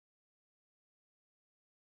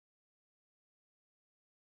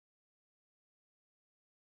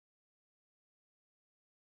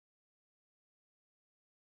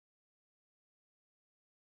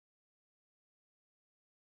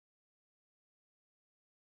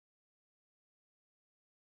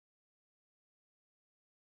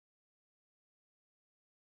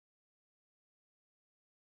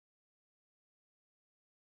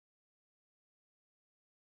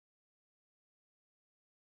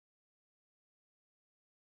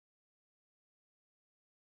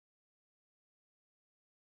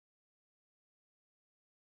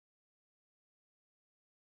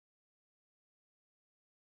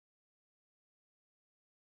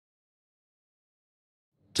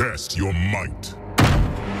Test your might.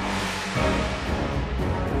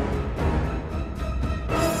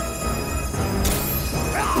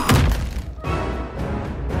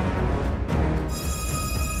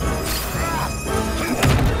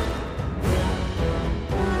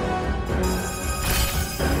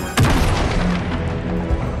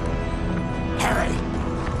 Harry!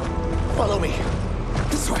 Follow me.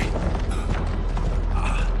 This way.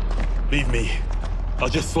 Leave me. I'll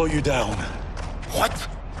just slow you down. What?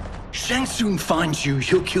 Shang Tsung finds you,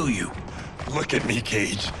 he'll kill you. Look at me,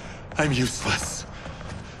 Cage. I'm useless.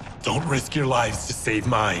 Don't risk your lives to save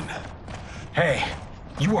mine. Hey,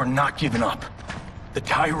 you are not giving up. The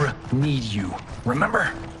Tyra need you,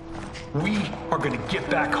 remember? We are gonna get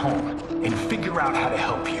back home and figure out how to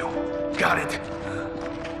help you. Got it?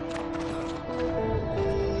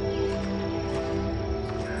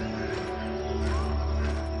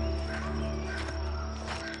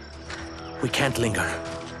 We can't linger.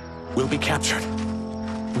 We'll be captured.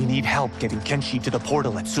 We need help getting Kenshi to the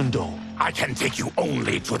portal at Sundo. I can take you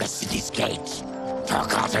only to the city's gate.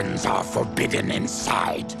 Forgottens are forbidden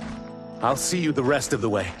inside. I'll see you the rest of the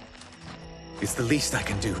way. It's the least I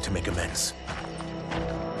can do to make amends.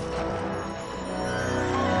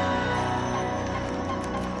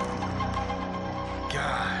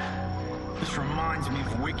 God, this reminds me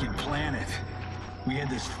of Wicked Planet. We had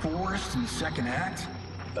this forest in the second act.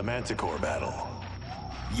 The Manticore battle.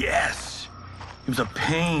 Yes! It was a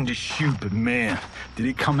pain to shoot, but man, did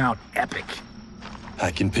it come out epic. I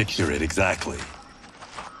can picture it exactly.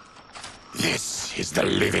 This is the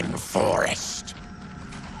living forest.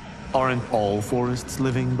 Aren't all forests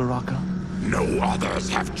living, Baraka? No others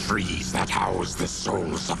have trees that house the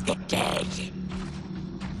souls of the dead.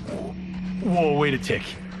 Whoa, wait a tick.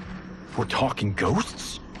 We're talking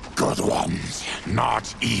ghosts? Good ones,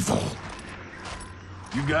 not evil.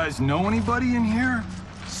 You guys know anybody in here?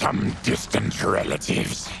 Some distant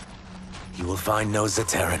relatives. You will find no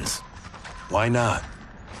Zaterrans. Why not?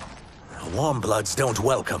 Warmbloods don't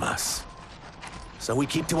welcome us. So we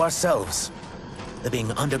keep to ourselves,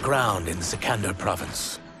 living underground in Sikander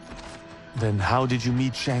province. Then how did you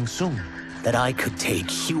meet Shang Tsung? That I could take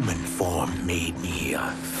human form made me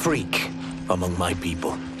a freak among my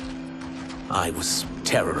people. I was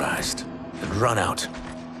terrorized and run out,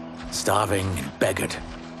 starving and beggared.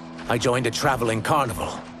 I joined a traveling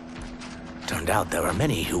carnival. Turned out there are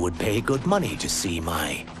many who would pay good money to see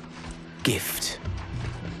my gift.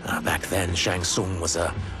 Back then, Shang Tsung was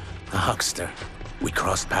a huckster. We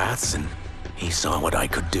crossed paths and he saw what I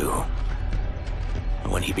could do.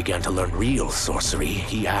 When he began to learn real sorcery,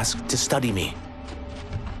 he asked to study me.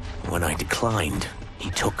 When I declined,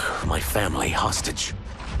 he took my family hostage.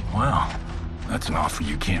 Well, that's an offer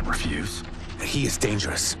you can't refuse. He is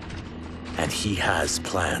dangerous, and he has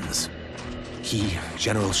plans. He,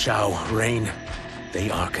 General Shao, Rain,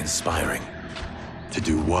 they are conspiring. To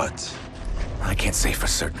do what? I can't say for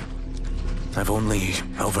certain. I've only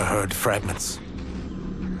overheard fragments.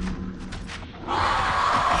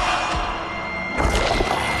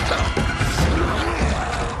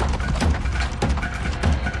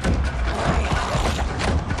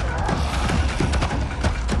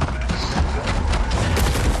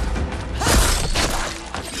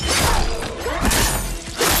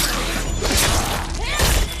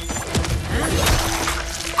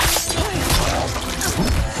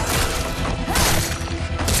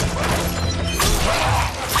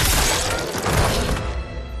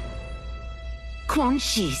 Quan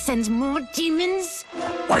Chi sends more demons?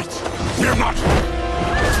 Wait, fear not!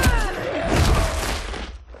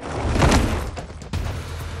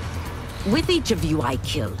 With each of you I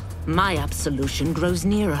kill, my absolution grows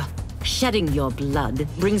nearer. Shedding your blood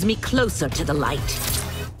brings me closer to the light.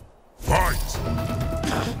 Fight!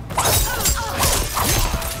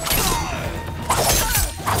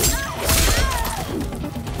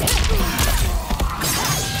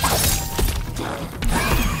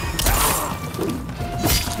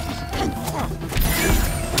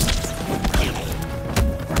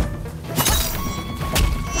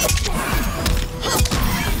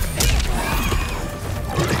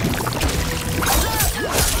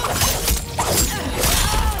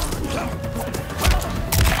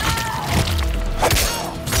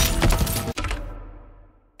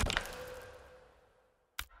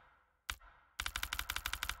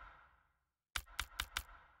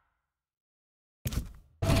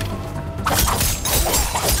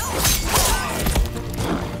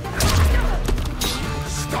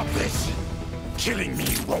 Killing me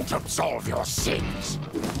won't absolve your sins.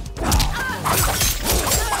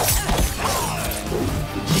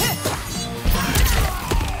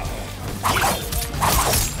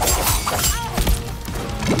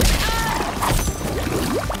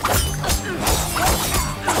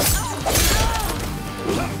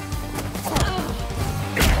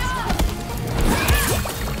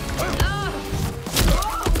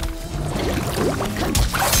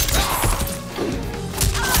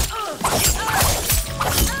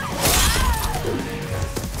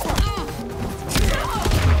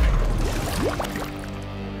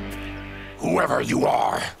 you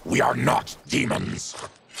are. We are not demons.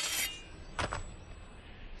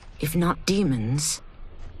 If not demons,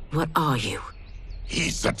 what are you?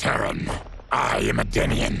 He's a Terran. I am a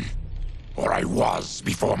Denian. Or I was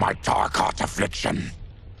before my Tarkat affliction.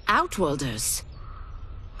 Outworlders.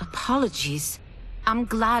 Apologies. I'm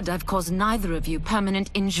glad I've caused neither of you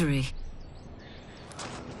permanent injury.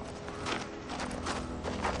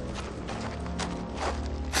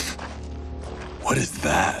 What is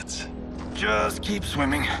that? Just keep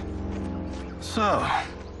swimming. So,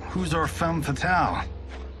 who's our femme fatale?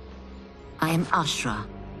 I am Ashra,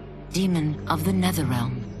 demon of the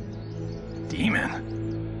Netherrealm. Demon?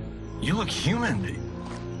 You look human.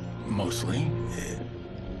 Mostly.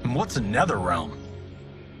 And what's a Netherrealm?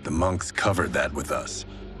 The monks covered that with us.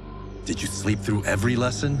 Did you sleep through every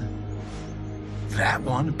lesson? That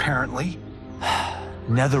one, apparently.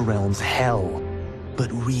 Netherrealm's hell,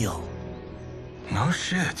 but real. No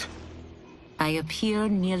shit. I appear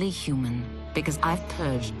nearly human because I've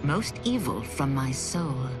purged most evil from my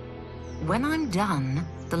soul. When I'm done,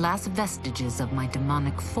 the last vestiges of my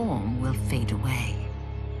demonic form will fade away.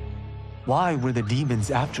 Why were the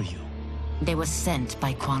demons after you? They were sent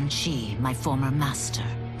by Quan Chi, my former master.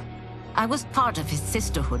 I was part of his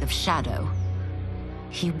Sisterhood of Shadow.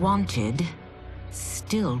 He wanted,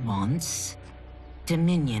 still wants,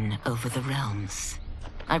 dominion over the realms.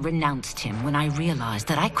 I renounced him when I realized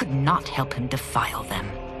that I could not help him defile them.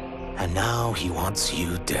 And now he wants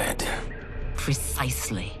you dead.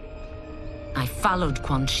 Precisely. I followed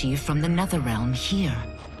Quan Chi from the Netherrealm here.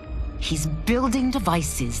 He's building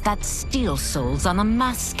devices that steal souls on a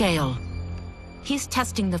mass scale. He's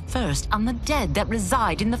testing the first on the dead that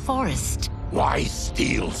reside in the forest. Why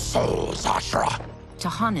steal souls, Ashra? To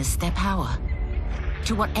harness their power.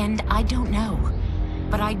 To what end, I don't know.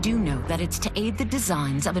 But I do know that it's to aid the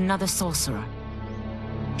designs of another sorcerer.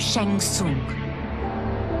 Shang Tsung.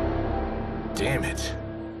 Damn it.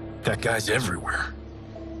 That guy's everywhere.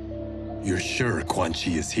 You're sure Quan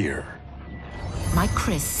Chi is here? My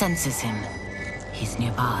Chris senses him. He's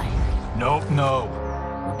nearby. Nope, no.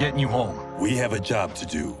 We're getting you home. We have a job to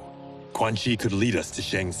do. Quan Chi could lead us to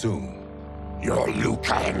Shang Tsung. Your Liu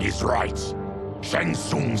Kang is right. Shang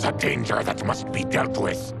Tsung's a danger that must be dealt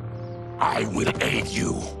with. I will aid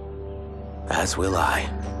you. As will I.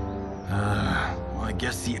 Well, I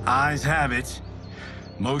guess the eyes have it.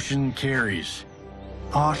 Motion carries.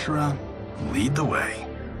 Ashra, lead the way.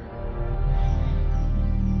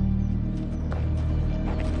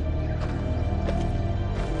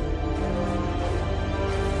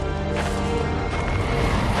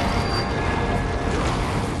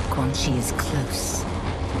 Quan Chi is close.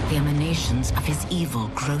 The emanations of his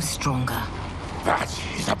evil grow stronger. That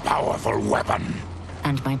is a powerful weapon.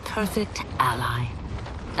 And my perfect ally.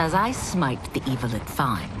 As I smite the evil it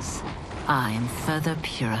finds, I am further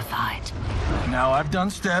purified. Now, I've done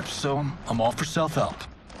steps, so I'm all for self-help.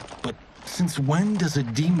 But since when does a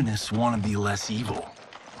demoness want to be less evil?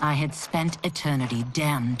 I had spent eternity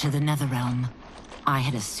damned to the Netherrealm. I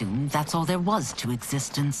had assumed that's all there was to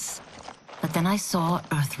existence. But then I saw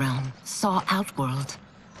Earthrealm, saw Outworld,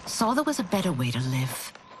 saw there was a better way to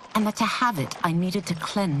live, and that to have it, I needed to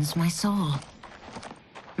cleanse my soul.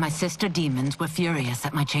 My sister demons were furious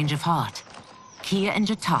at my change of heart. Kia and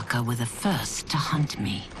Jataka were the first to hunt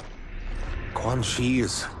me. Quan Chi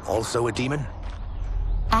is also a demon?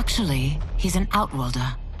 Actually, he's an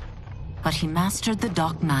Outworlder. But he mastered the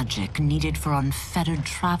dark magic needed for unfettered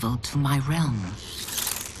travel to my realm.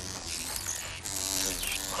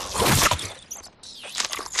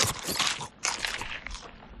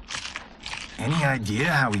 Any idea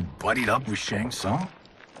how he buddied up with Shang Tsung?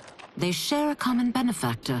 They share a common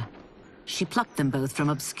benefactor. She plucked them both from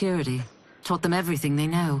obscurity, taught them everything they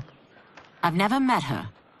know. I've never met her,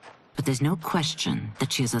 but there's no question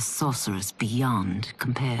that she is a sorceress beyond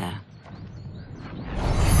compare.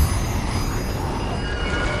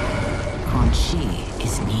 Quan Chi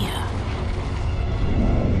is near.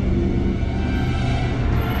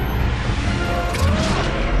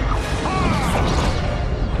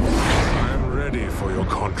 I'm ready for your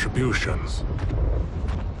contributions.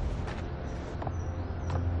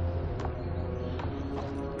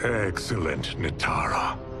 Excellent,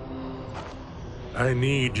 Nitara. I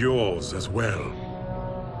need yours as well.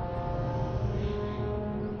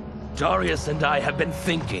 Darius and I have been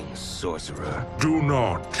thinking, Sorcerer. Do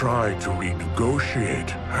not try to renegotiate,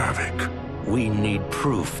 Havoc. We need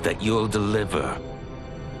proof that you'll deliver.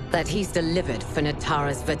 That he's delivered for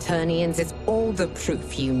Natara's Vaternians is all the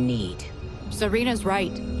proof you need. Serena's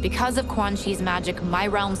right. Because of Quan Chi's magic, my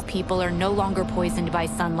realm's people are no longer poisoned by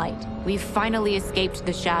sunlight. We've finally escaped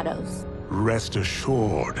the shadows. Rest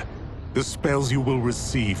assured, The spells you will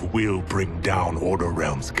receive will bring down Order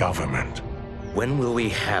Realm's government. When will we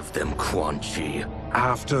have them, Quan Chi?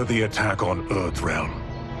 After the attack on Earthrealm,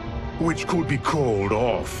 which could be called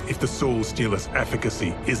off if the Soul Stealer's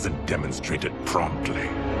efficacy isn't demonstrated promptly.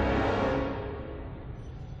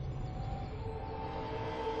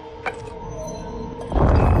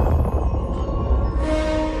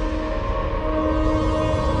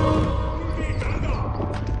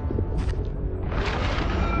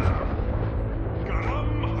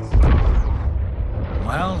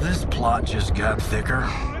 Well, this plot just got thicker.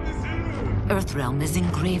 Earthrealm is in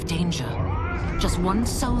grave danger. Just one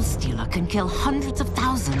Soul Stealer can kill hundreds of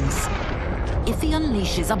thousands. If he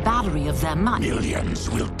unleashes a battery of them, Millions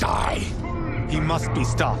will die. He must be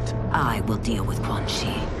stopped. I will deal with Quan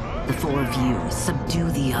Chi. The four of you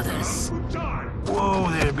subdue the others.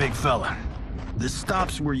 Whoa there, big fella. This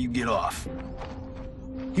stops where you get off.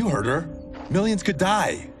 You heard her. Millions could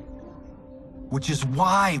die. Which is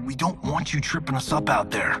why we don't want you tripping us up out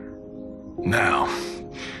there. Now,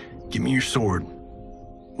 give me your sword.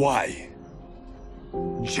 Why?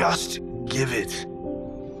 Just give it.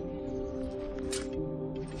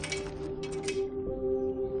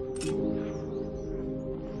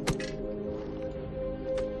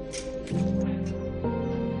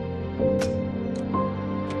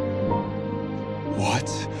 What?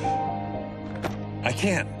 I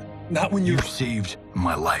can't. Not when You saved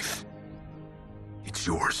my life. It's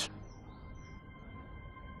yours.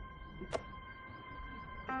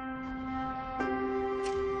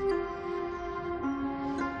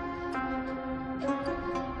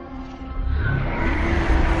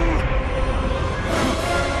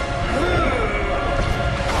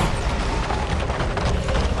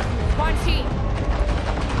 Quan Chi!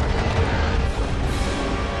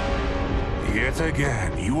 Yet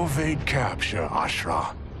again, you evade capture,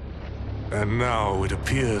 Ashra. And now it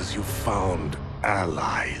appears you've found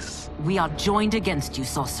allies. We are joined against you,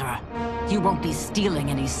 sorcerer. You won't be stealing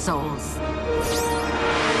any souls.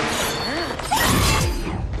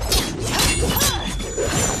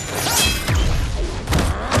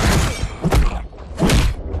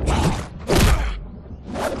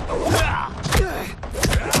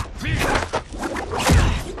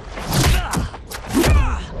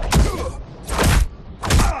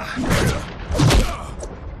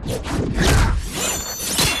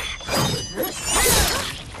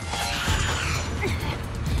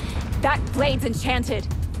 That blade's enchanted.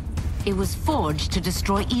 It was forged to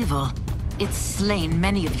destroy evil. It's slain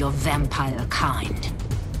many of your vampire kind.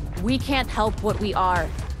 We can't help what we are.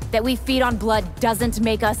 That we feed on blood doesn't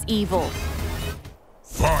make us evil.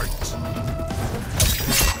 Fight!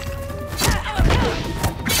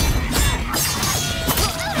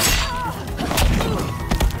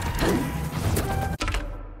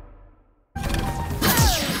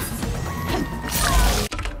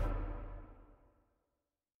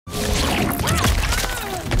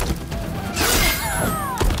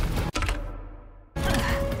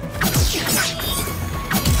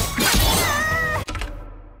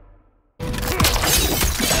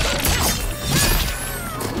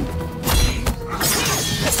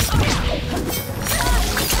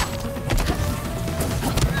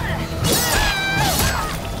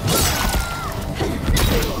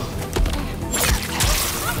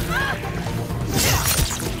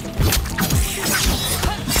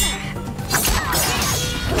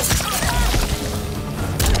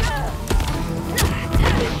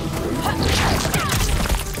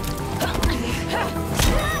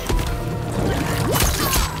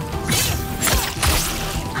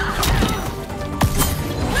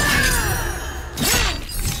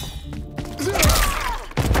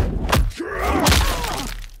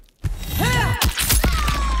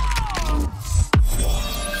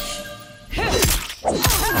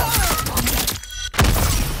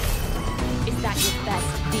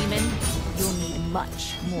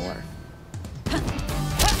 much more.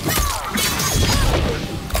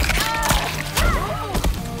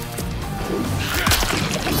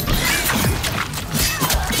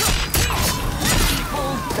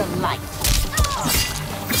 Hold the light.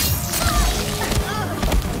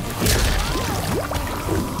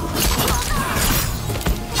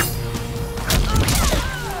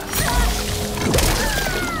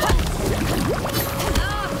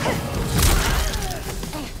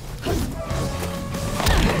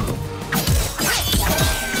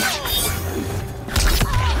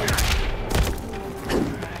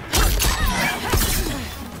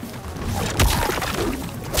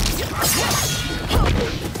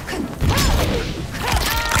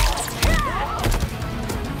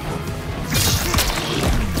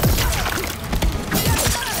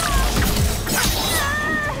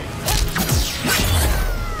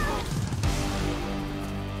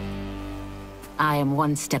 I am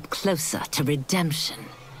one step closer to redemption.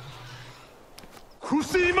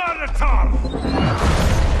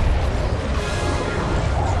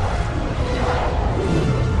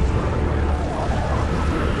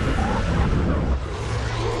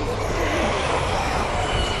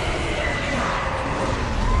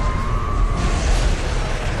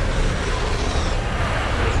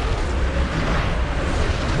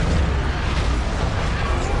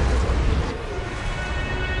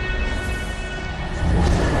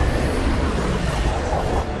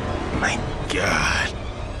 God,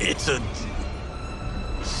 it's a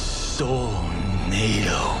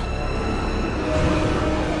tornado.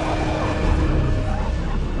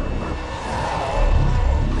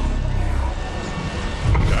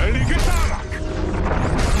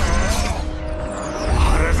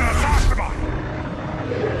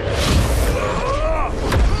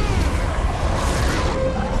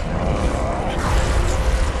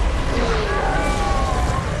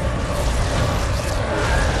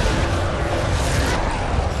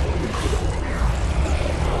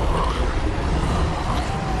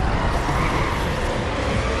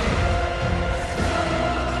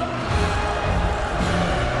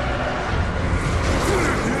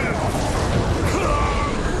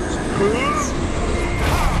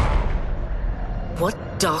 What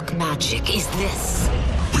dark magic is this?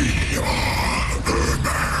 We are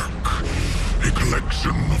Ermac, a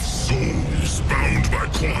collection of souls bound by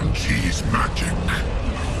Quan Chi's magic.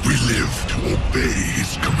 We live to obey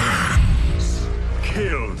his commands.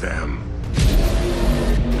 Kill them.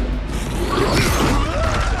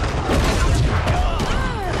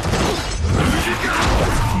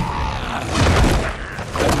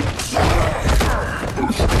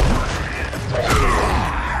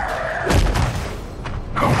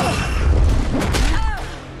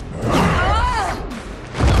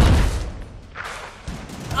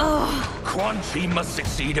 Quan Chi must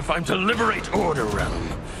succeed if I'm to liberate Order Realm.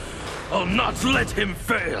 I'll not let him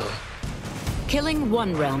fail. Killing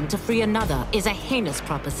one realm to free another is a heinous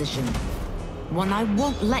proposition. One I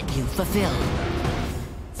won't let you fulfill.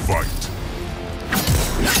 Fight.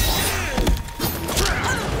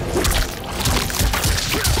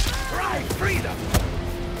 Try freedom!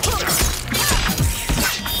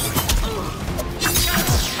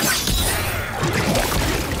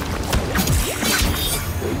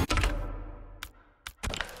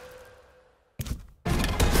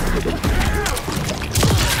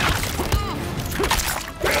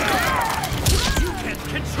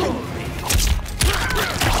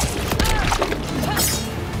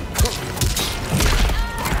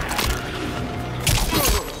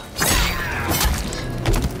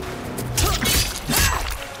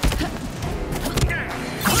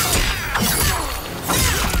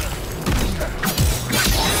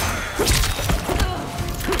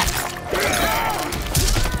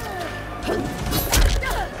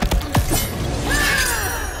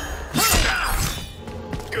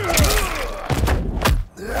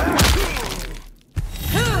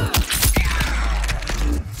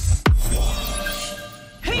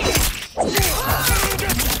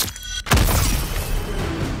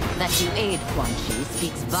 That you aid Quan Chi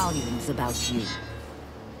speaks volumes about you.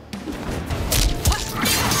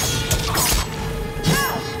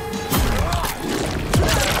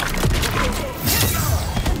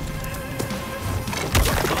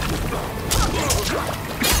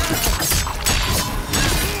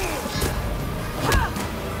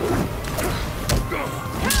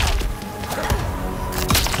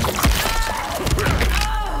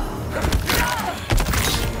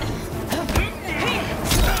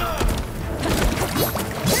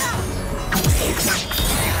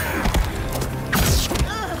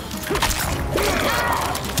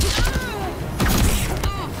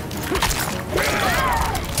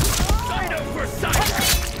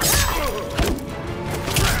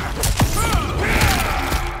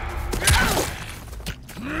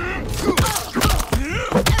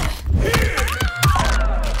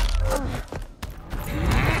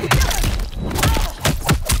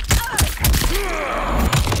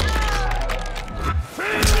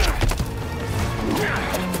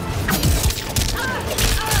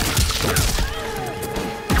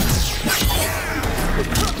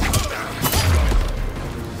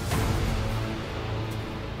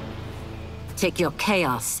 Take your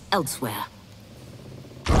chaos elsewhere.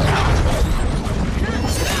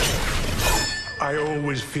 I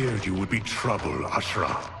always feared you would be trouble,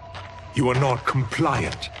 Ashra. You are not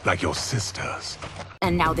compliant like your sisters.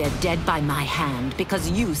 And now they're dead by my hand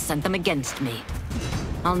because you sent them against me.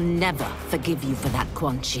 I'll never forgive you for that,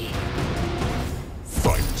 Quan Chi.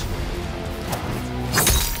 Fight.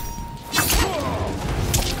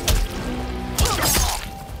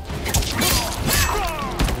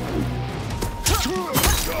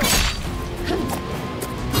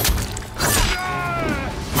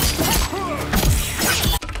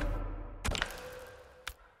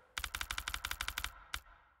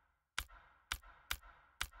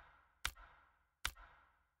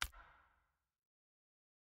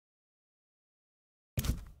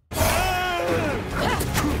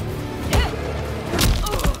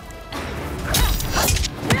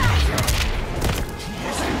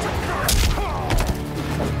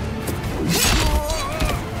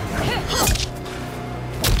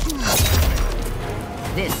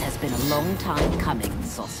 time coming,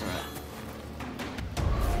 sorcerer.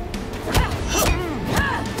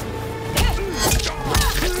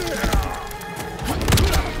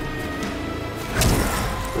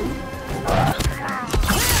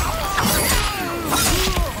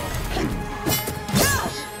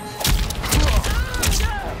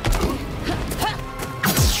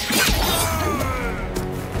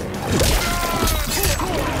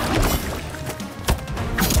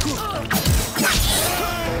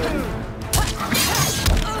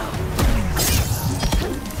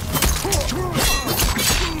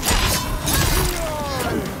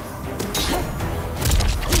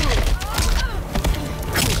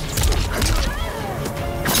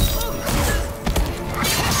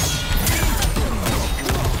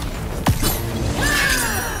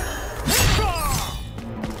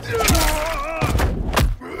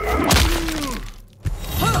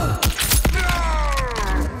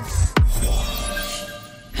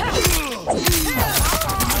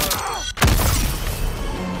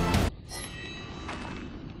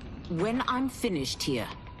 When I'm finished here,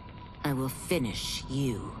 I will finish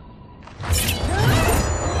you.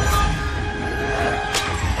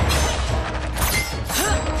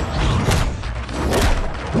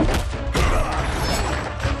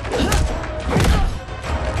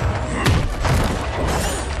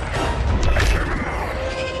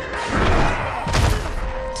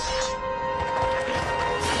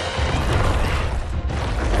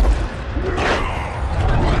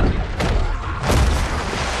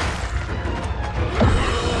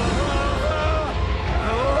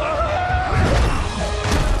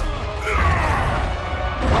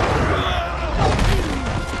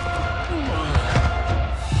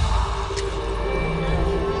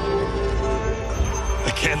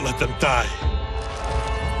 Can't let them die.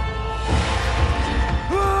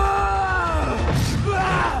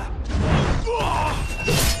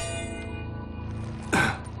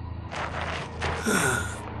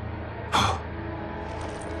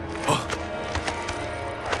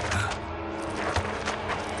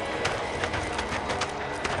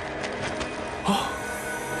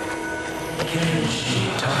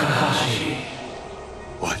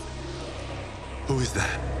 What? Who is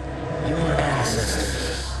that? Your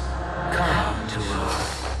ancestors, come to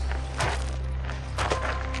us.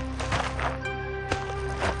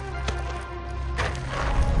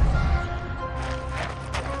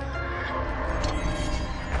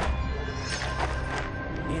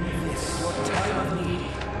 In this, your time of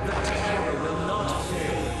need, the terror will not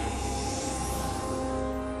fail.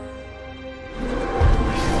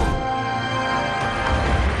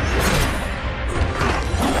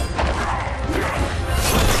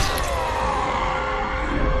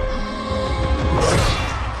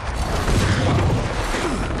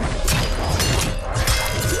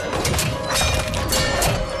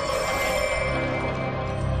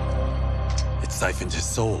 Siphoned his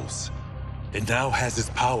souls. It now has his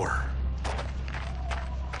power.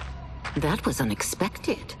 That was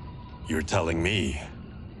unexpected. You're telling me.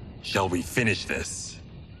 Shall we finish this?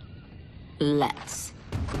 Let's.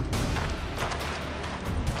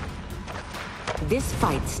 This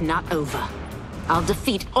fight's not over. I'll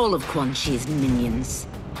defeat all of Quan Chi's minions.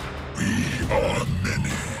 We are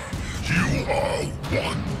many. You are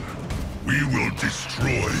one. We will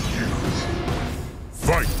destroy you.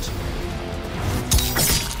 Fight!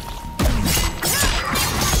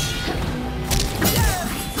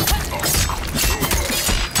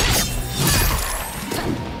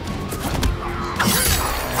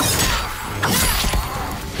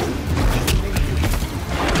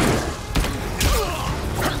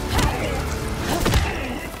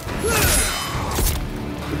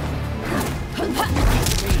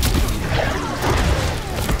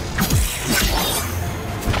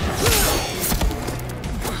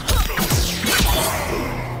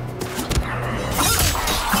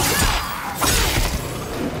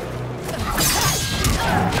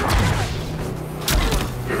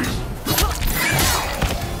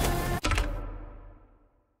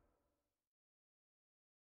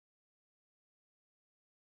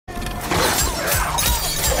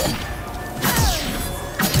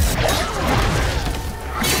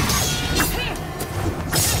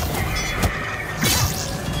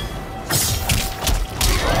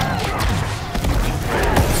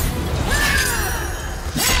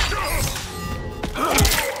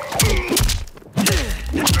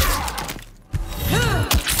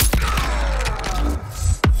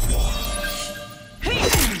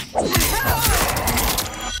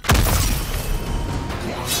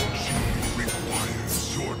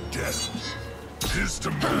 His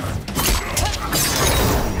demand.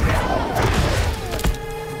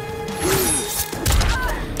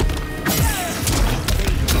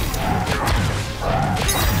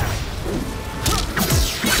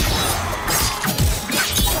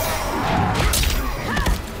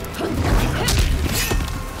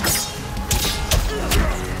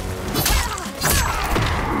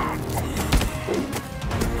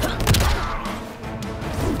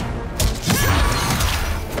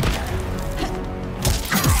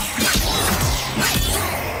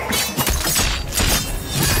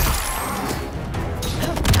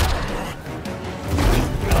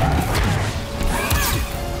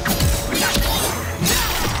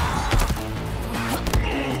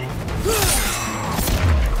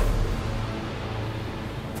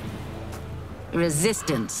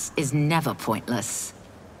 Resistance is never pointless.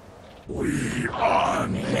 We are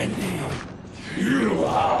many. You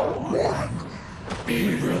are one.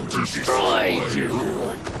 We will destroy you.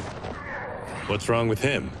 What's wrong with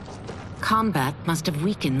him? Kombat must have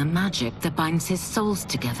weakened the magic that binds his souls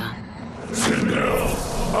together. Sinel,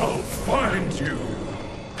 I'll find you.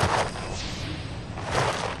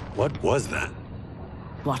 What was that?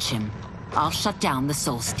 Watch him. I'll shut down the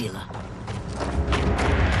Soul Stealer.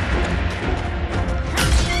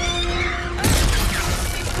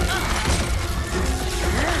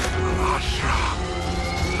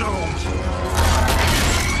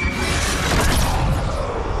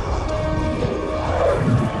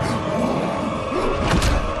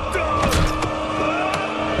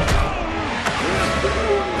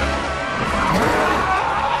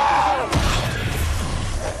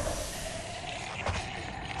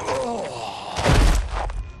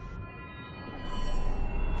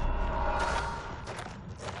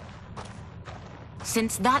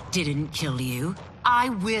 Since that didn't kill you, I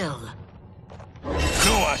will.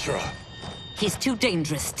 No, Ashura! He's too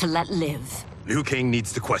dangerous to let live. Liu Kang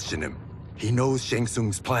needs to question him. He knows Shang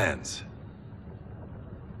Tsung's plans.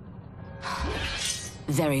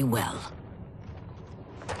 Very well.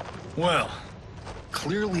 Well,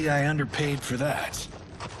 clearly I underpaid for that.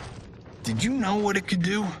 Did you know what it could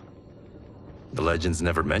do? The legends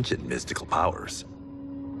never mentioned mystical powers.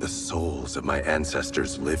 The souls of my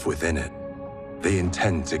ancestors live within it. They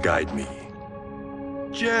intend to guide me.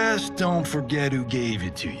 Just don't forget who gave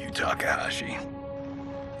it to you, Takahashi.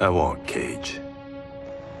 I won't, Cage.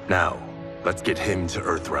 Now, let's get him to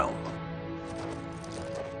Earthrealm.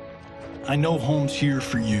 I know home's here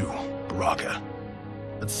for you, Baraka.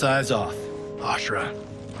 Let's size off, Ashura.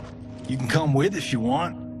 You can come with if you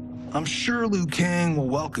want. I'm sure Liu Kang will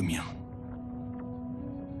welcome you.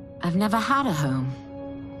 I've never had a home.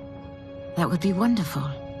 That would be wonderful.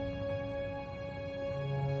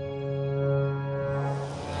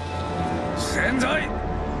 Sendai!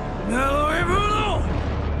 Neloibuno!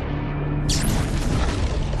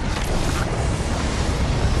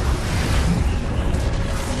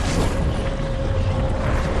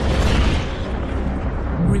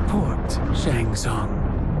 Report, Shang Tsung.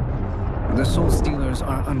 The Soul Stealers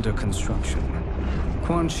are under construction.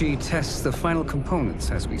 Quan Chi tests the final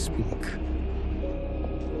components as we speak.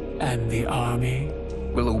 And the army?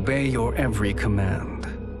 Will obey your every command,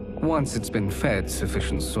 once it's been fed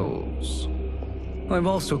sufficient souls. I've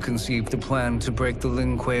also conceived a plan to break the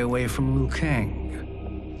Lin Kuei away from Liu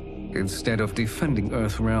Kang. Instead of defending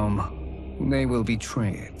Earthrealm, they will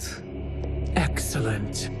betray it.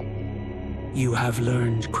 Excellent. You have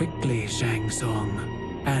learned quickly, Shang Tsung,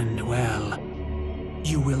 and well.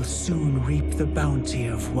 You will soon reap the bounty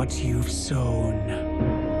of what you've sown.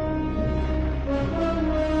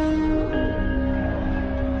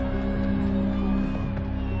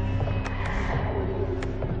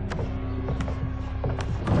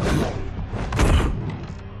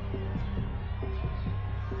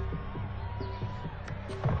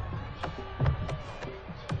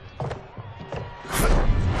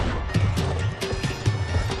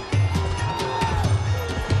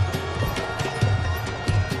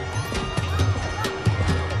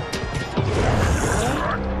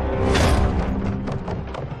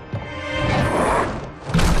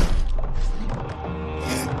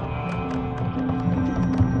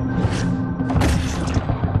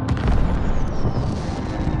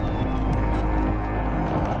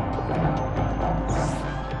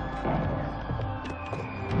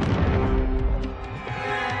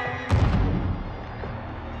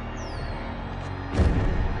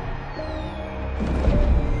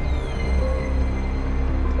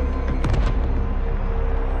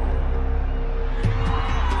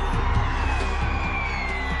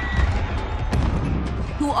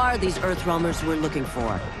 Who are these Earthrealmers we're looking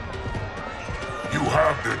for? You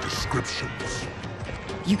have their descriptions.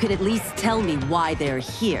 You could at least tell me why they're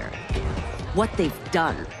here. What they've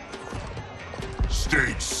done.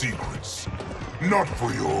 State secrets. Not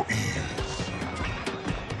for your ears.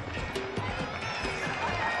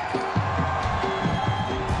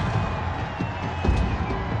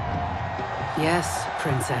 Yes,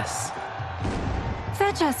 Princess.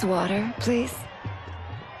 Fetch us water, please.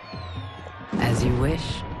 As you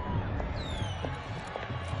wish.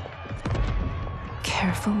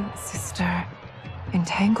 Careful, sister.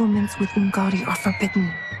 Entanglements with Ungadi are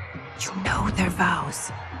forbidden. You know their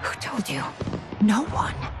vows. Who told you? No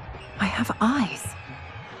one. I have eyes.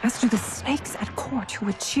 As do the snakes at court who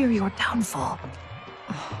would cheer your downfall.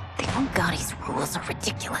 The Ungadi's rules are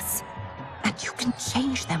ridiculous. And you can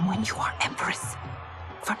change them when you are Empress.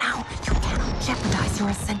 For now, you cannot jeopardize your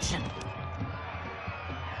ascension.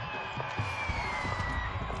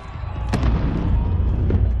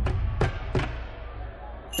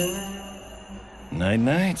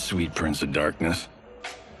 Night-night, sweet Prince of Darkness.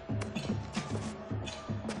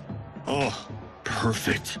 Oh,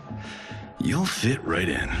 perfect. You'll fit right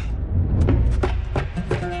in.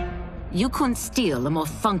 You couldn't steal a more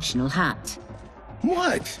functional hat.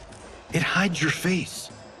 What? It hides your face.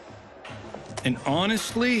 And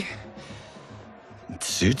honestly, it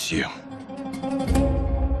suits you.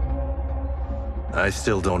 I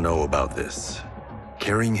still don't know about this.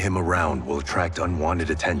 Carrying him around will attract unwanted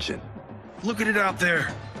attention. Look at it out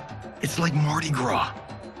there. It's like Mardi Gras.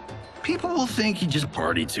 People will think you just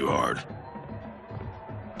party too hard.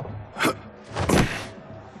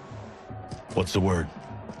 What's the word?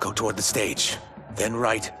 Go toward the stage, then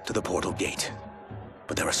right to the portal gate.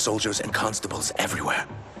 But there are soldiers and constables everywhere.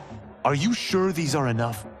 Are you sure these are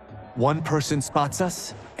enough? One person spots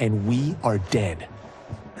us, and we are dead.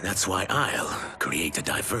 And that's why I'll create a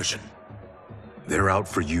diversion. They're out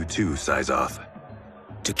for you too, Syzoth.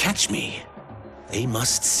 To catch me, they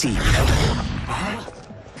must see me.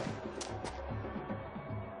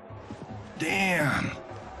 Damn.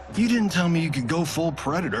 You didn't tell me you could go full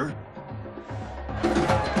Predator.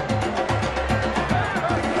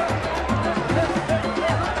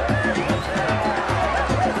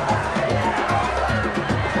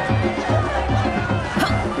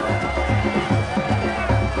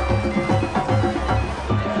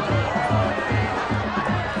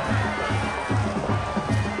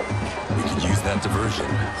 Diversion.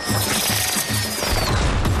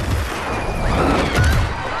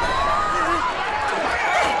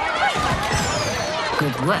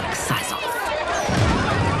 Good work, Syzoth.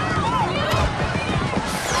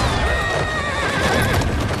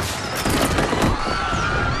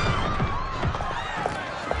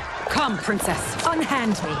 Come, Princess.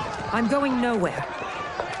 Unhand me. I'm going nowhere.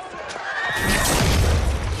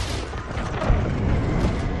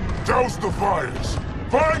 Douse the fires.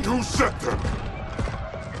 Find who set them.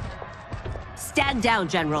 Stand down,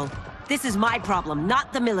 General. This is my problem,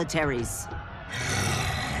 not the military's.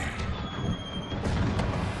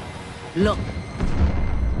 Look.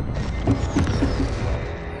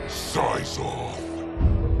 Syzoth.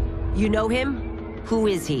 You know him? Who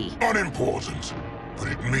is he? Unimportant, but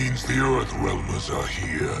it means the Earthrealmers are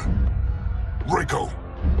here. Rico.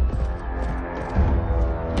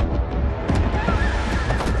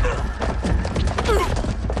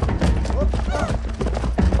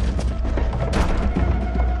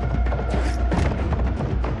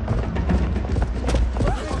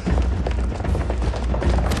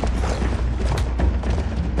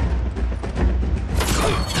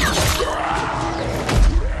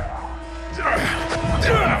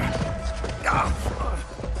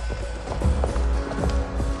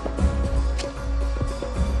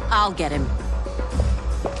 I'll get him.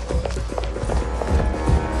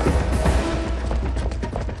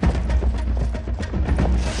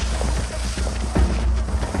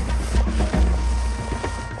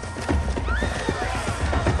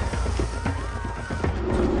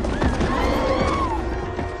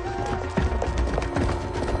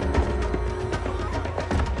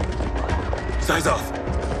 Syzoth!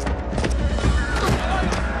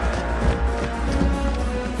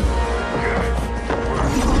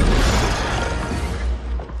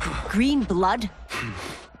 Green blood?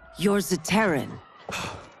 You're Zaterran.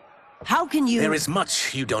 How can you— There is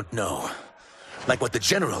much you don't know. Like what the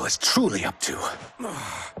General is truly up to.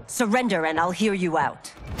 Surrender and I'll hear you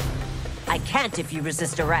out. I can't if you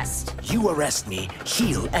resist arrest. You arrest me,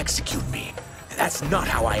 he'll execute me. That's not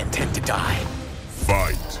how I intend to die.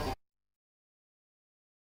 Fight.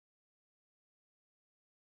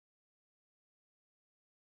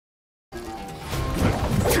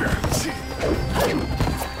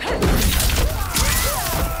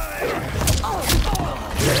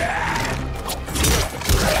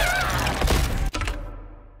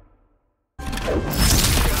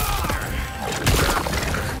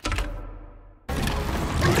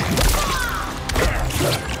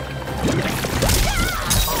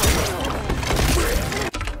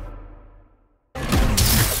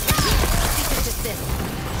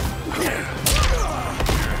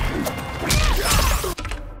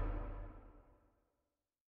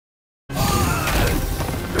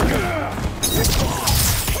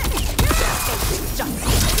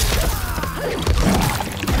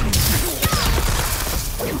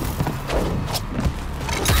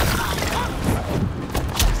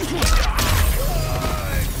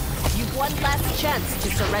 Chance to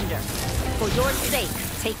surrender. For your sake,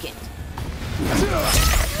 take it.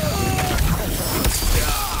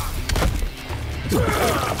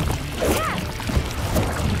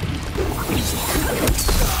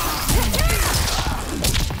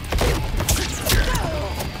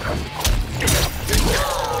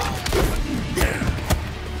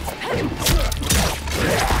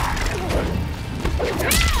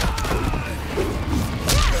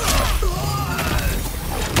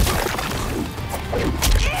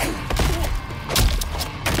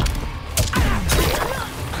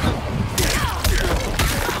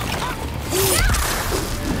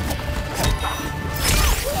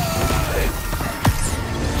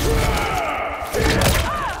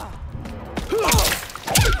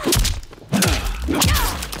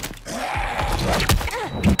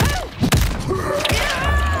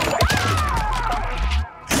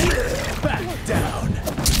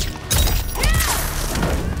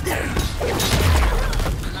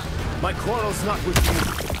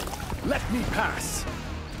 Let me pass.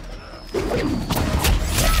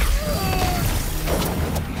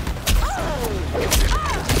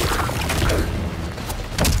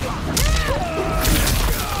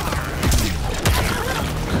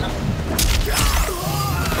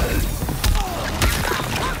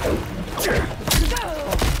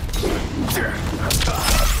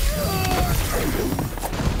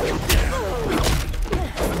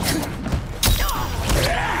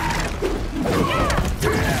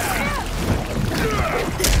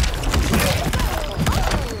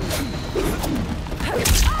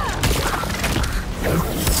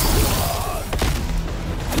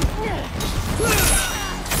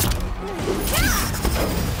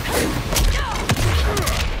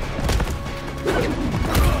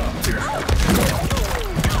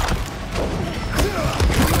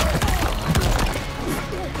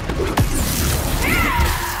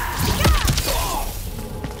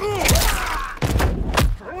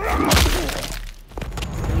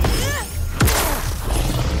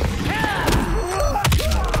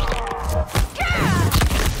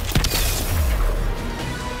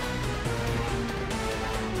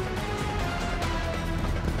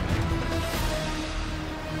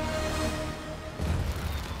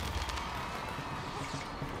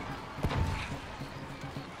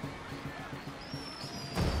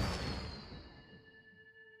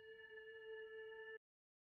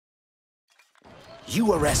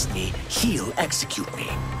 You arrest me, he'll execute me.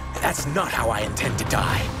 That's not how I intend to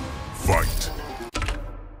die. Fight.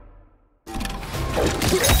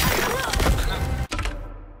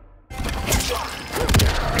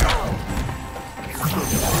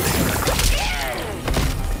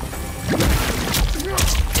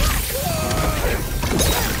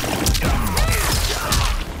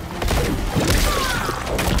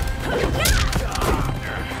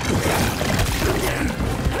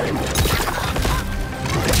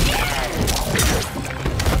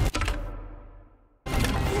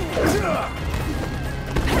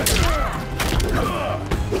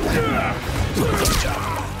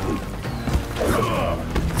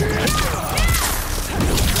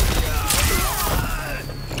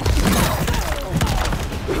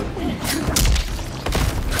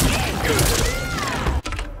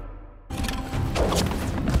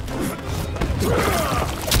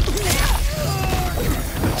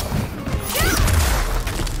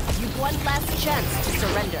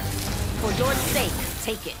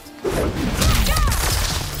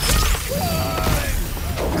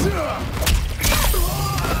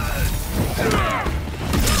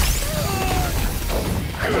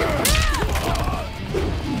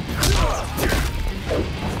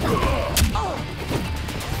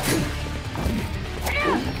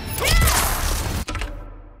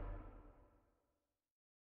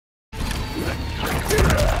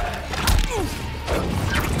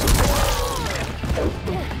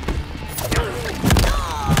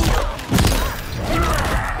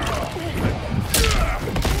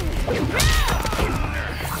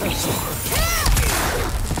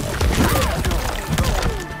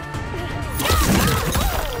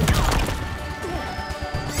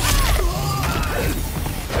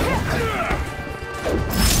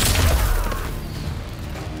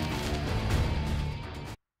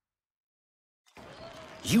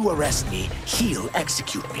 You arrest me, he'll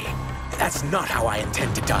execute me. That's not how I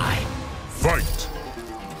intend to die. Fight!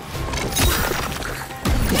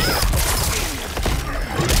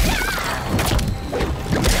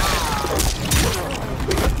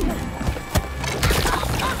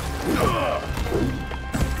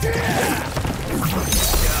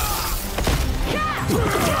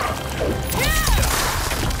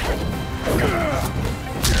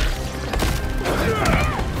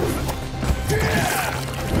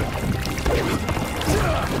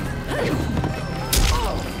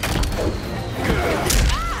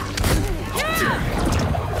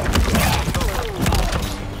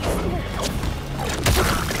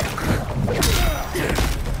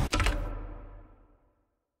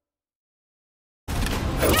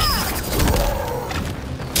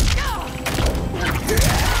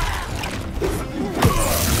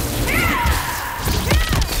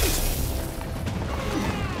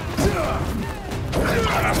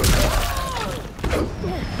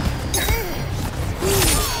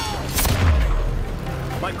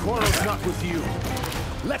 My quarrel's not with you.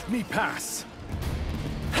 Let me pass.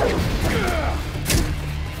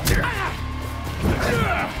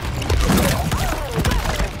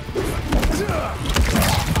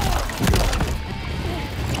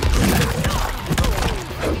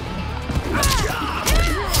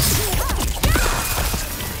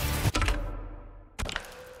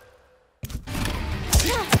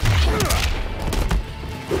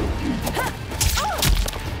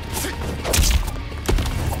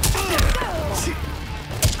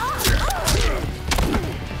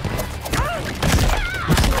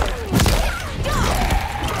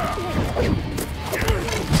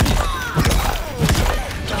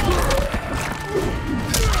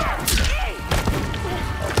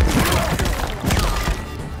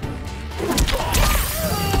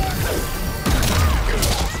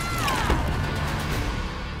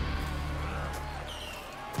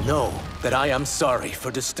 Know that I am sorry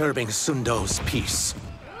for disturbing Sundo's peace.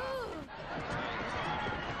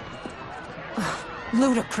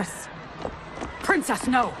 Ludicrous. Princess,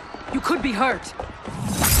 no! You could be hurt!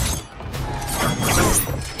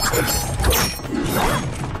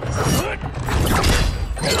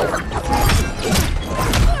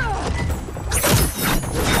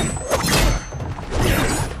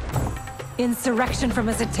 Insurrection from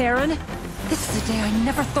a Zaterran? This is a day I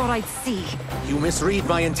never thought I'd see. You misread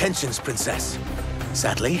my intentions, Princess.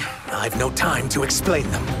 Sadly, I've no time to explain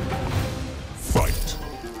them. Fight.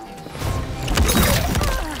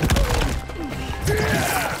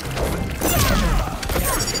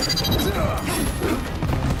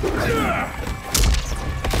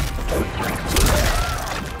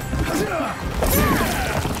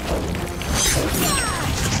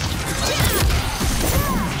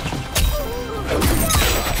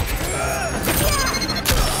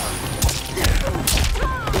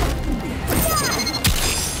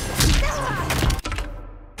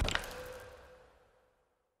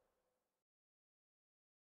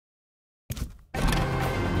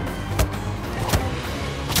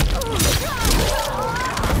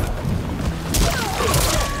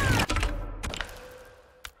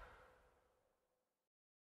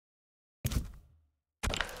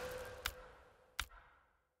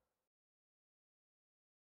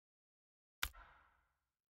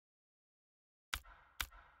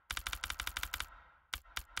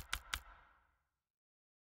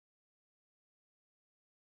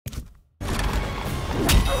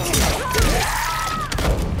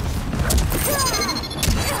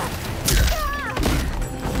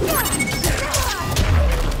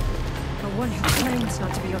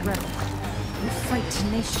 Not to be a rebel. You fight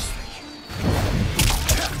tenaciously.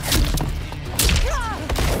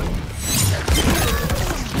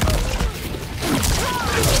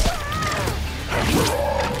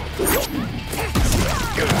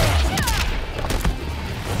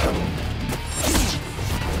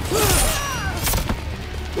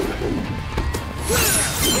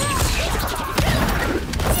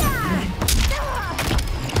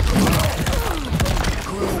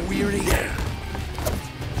 Grow weary.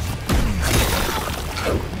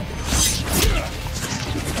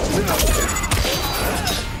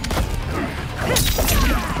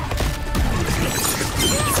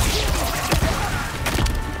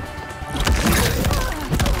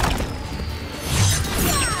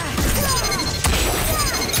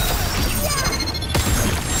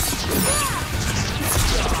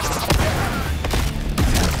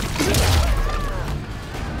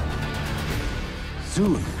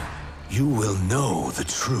 Soon, you will know the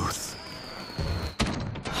truth.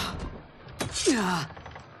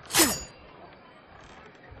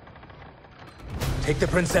 Take the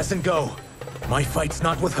princess and go. My fight's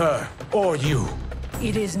not with her, or you.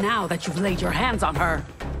 It is now that you've laid your hands on her.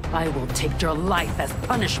 I will take your life as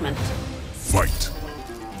punishment. Fight.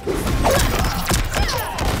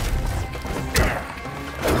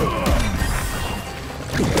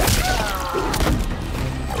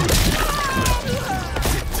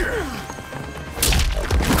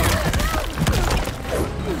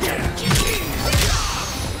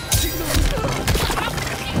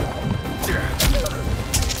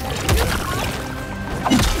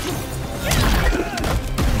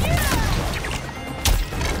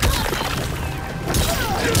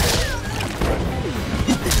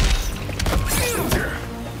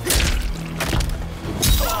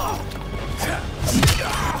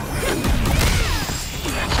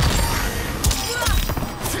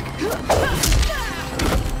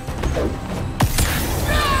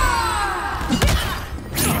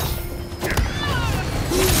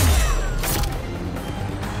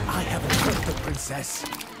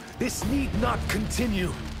 This need not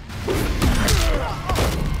continue.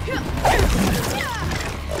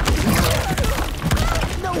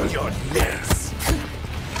 Know your limits.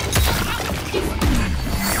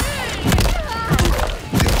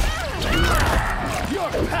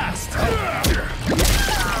 You're past.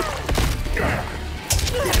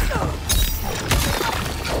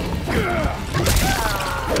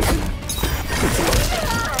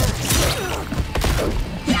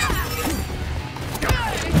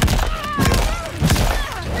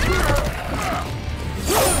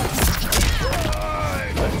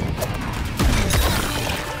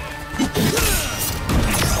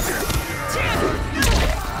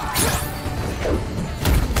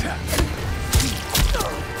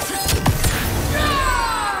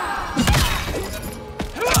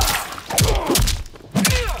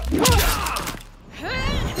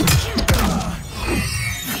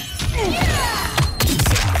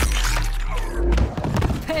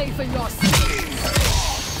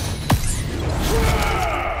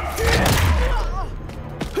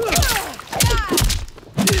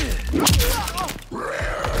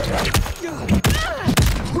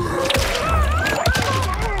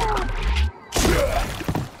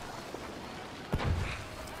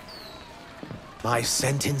 My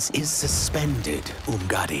sentence is suspended,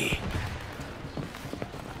 Umgadi.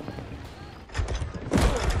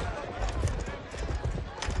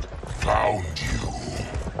 Found you.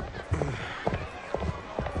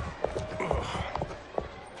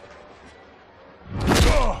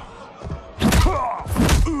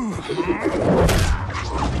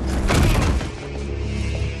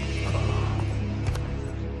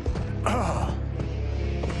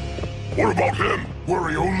 What about him?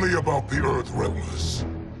 Worry only about the Earthrealmers.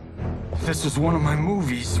 If this was one of my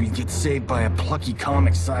movies, we'd get saved by a plucky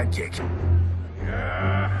comic sidekick.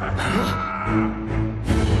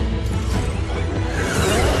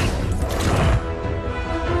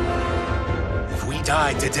 If we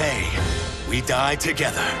die today, we die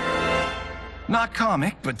together. Not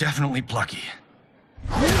comic, but definitely plucky.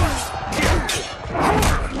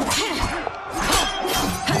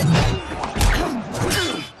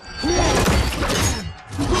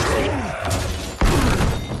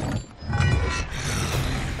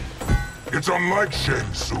 It's unlike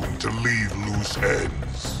Shang Tsung to leave loose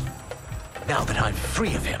ends. Now that I'm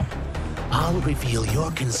free of him, I'll reveal your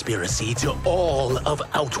conspiracy to all of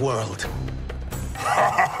Outworld.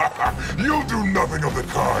 You'll do nothing of the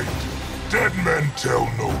kind. Dead men tell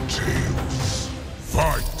no tales.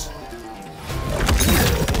 Fight!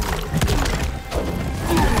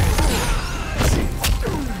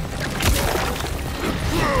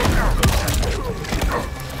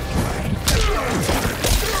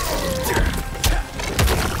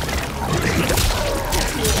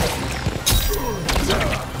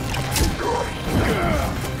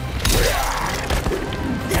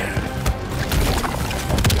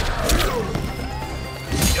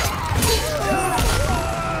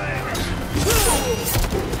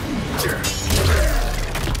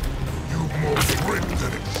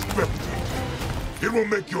 It will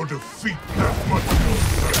make your defeat that much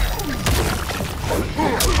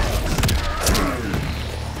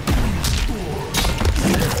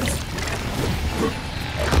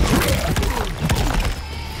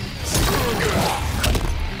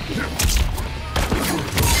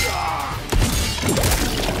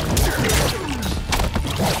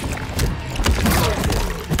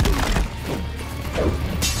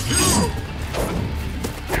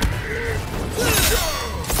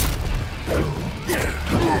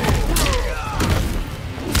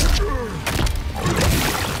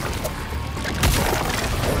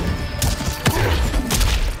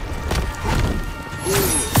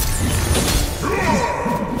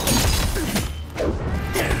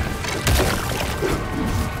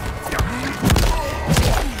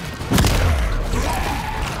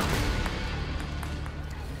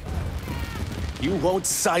You won't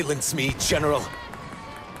silence me, General.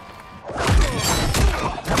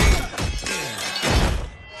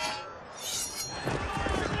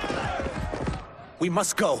 We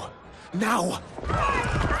must go. Now!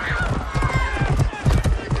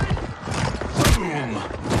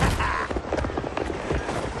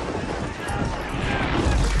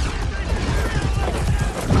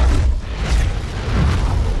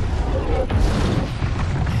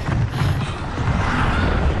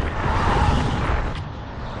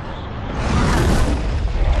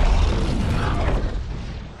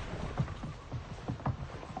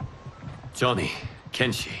 Johnny,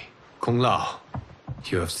 Kenshi, Kung Lao,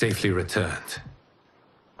 you have safely returned.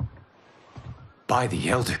 By the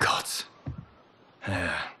Elder Gods.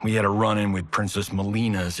 We had a run-in with Princess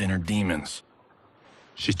Melina's inner demons.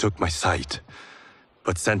 She took my sight,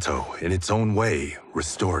 but Sento, in its own way,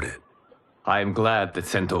 restored it. I am glad that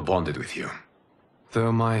Sento bonded with you.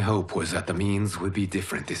 Though my hope was that the means would be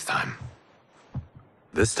different this time.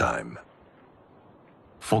 This time?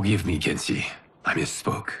 Forgive me, Kenshi. I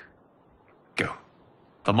misspoke. Go.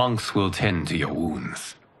 The monks will tend to your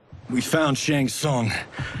wounds. We found Shang Tsung,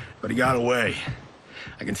 but he got away.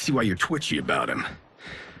 I can see why you're twitchy about him.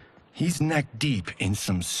 He's neck-deep in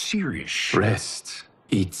some serious shit. Rest.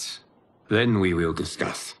 Eat. Then we will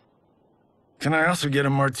discuss. Can I also get a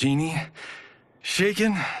martini?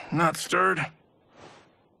 Shaken, not stirred?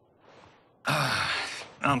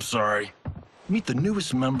 I'm sorry. Meet the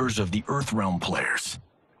newest members of the Earthrealm players.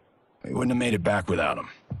 We wouldn't have made it back without them.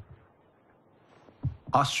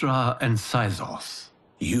 Astra and Syzos.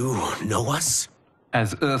 You know us?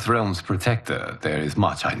 As Earthrealm's protector, there is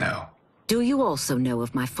much I know. Do you also know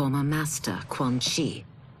of my former master, Quan Chi?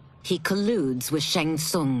 He colludes with Shang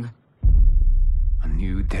Tsung. A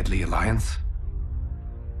new deadly alliance?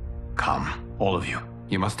 Come, all of you.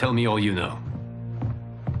 You must tell me all you know.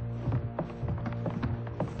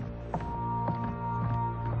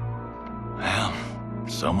 Well,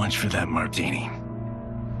 so much for that martini.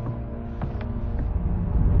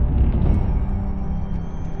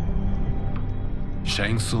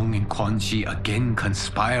 Shang Tsung and Quan Chi again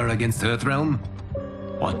conspire against Earthrealm?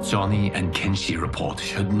 What Johnny and Kenshi report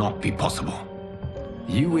should not be possible.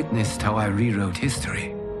 You witnessed how I rewrote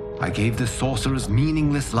history. I gave the sorcerers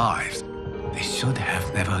meaningless lives. They should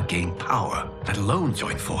have never gained power, let alone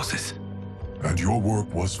joined forces. And your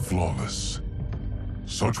work was flawless.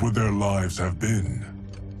 Such would their lives have been,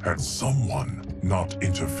 had someone not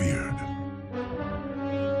interfered.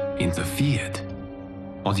 Interfered?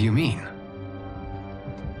 What do you mean?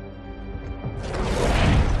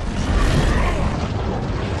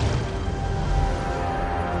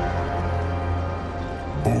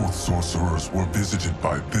 Both sorcerers were visited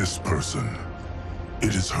by this person.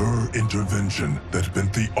 It is her intervention that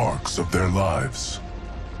bent the arcs of their lives.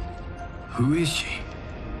 Who is she?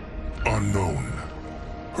 Unknown.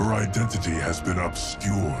 Her identity has been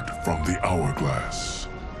obscured from the hourglass.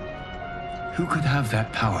 Who could have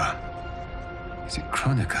that power? Is it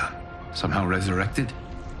Kronika? Somehow resurrected?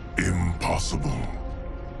 Impossible.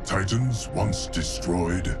 Titans once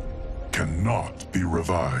destroyed cannot be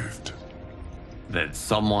revived. Then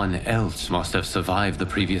someone else must have survived the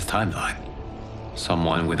previous timeline.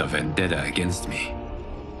 Someone with a vendetta against me.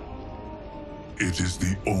 It is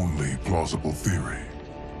the only plausible theory.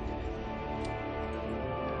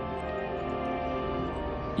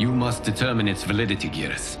 You must determine its validity,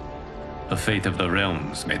 Geras. The fate of the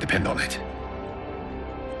realms may depend on it.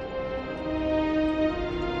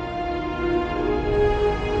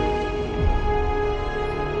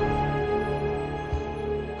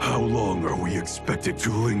 How long are we expected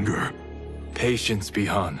to linger? Patience,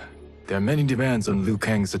 Bihan. There are many demands on Liu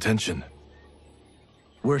Kang's attention.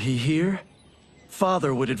 Were he here,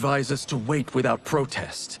 Father would advise us to wait without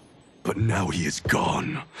protest. But now he is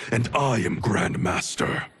gone, and I am Grand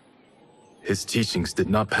Master. His teachings did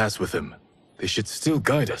not pass with him. They should still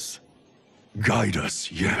guide us. Guide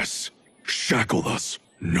us, yes. Shackle us,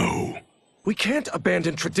 no. We can't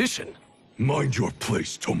abandon tradition. Mind your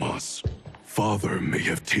place, Tomas. Father may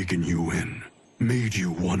have taken you in, made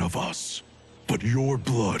you one of us. But your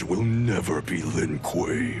blood will never be Lin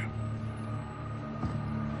Kuei.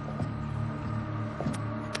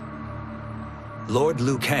 Lord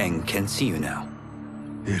Liu Kang can see you now.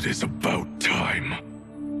 It is about time.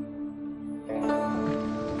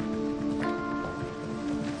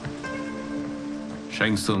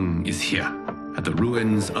 Shang Tsung is here, at the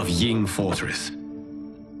ruins of Ying Fortress.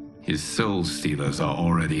 His Soul Stealers are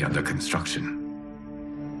already under construction.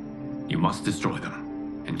 You must destroy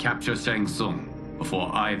them, and capture Shang Tsung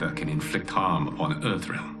before either can inflict harm upon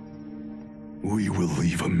Earthrealm. We will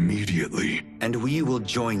leave immediately. And we will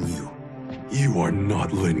join you. You are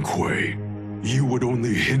not Lin Kuei. You would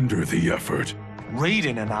only hinder the effort.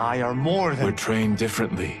 Raiden and I are more than— We're trained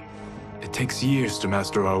differently. It takes years to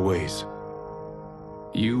master our ways.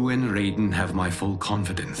 You and Raiden have my full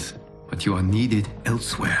confidence, but you are needed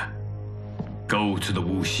elsewhere. Go to the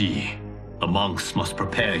Wuxi. The monks must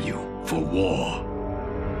prepare you for war.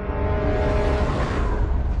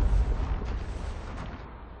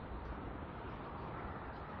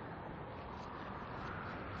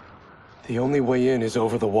 The only way in is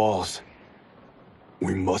over the walls.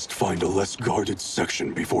 We must find a less guarded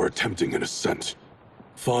section before attempting an ascent.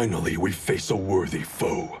 Finally, we face a worthy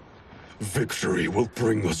foe. Victory will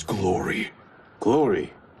bring us glory.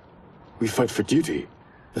 Glory? We fight for duty.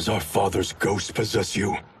 Does our father's ghost possess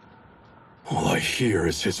you? All I hear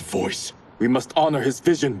is his voice. We must honor his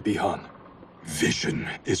vision, Bihan. Vision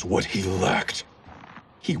is what he lacked.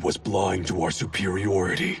 He was blind to our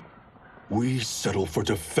superiority. We settle for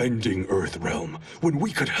defending Earthrealm when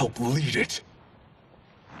we could help lead it.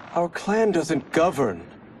 Our clan doesn't govern.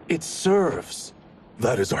 It serves.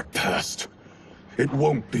 That is our past. It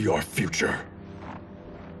won't be our future.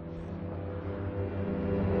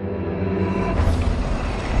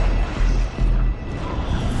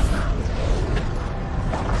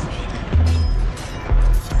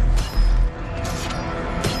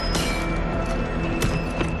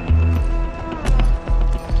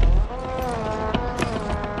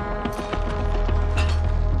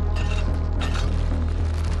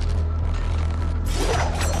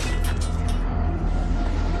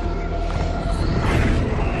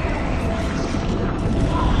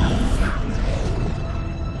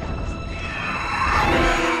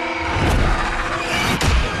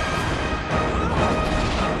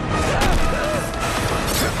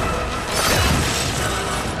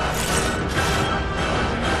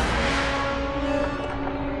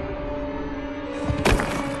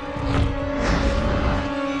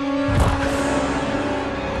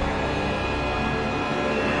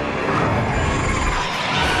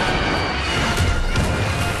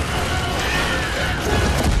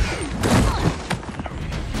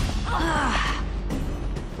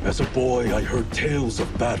 As a boy, I heard tales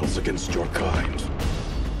of battles against your kind.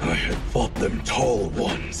 I had fought them tall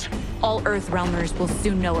ones. All Earthrealmers will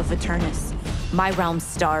soon know of Eternus. My realm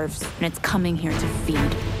starves, and it's coming here to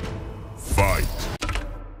feed. Fight!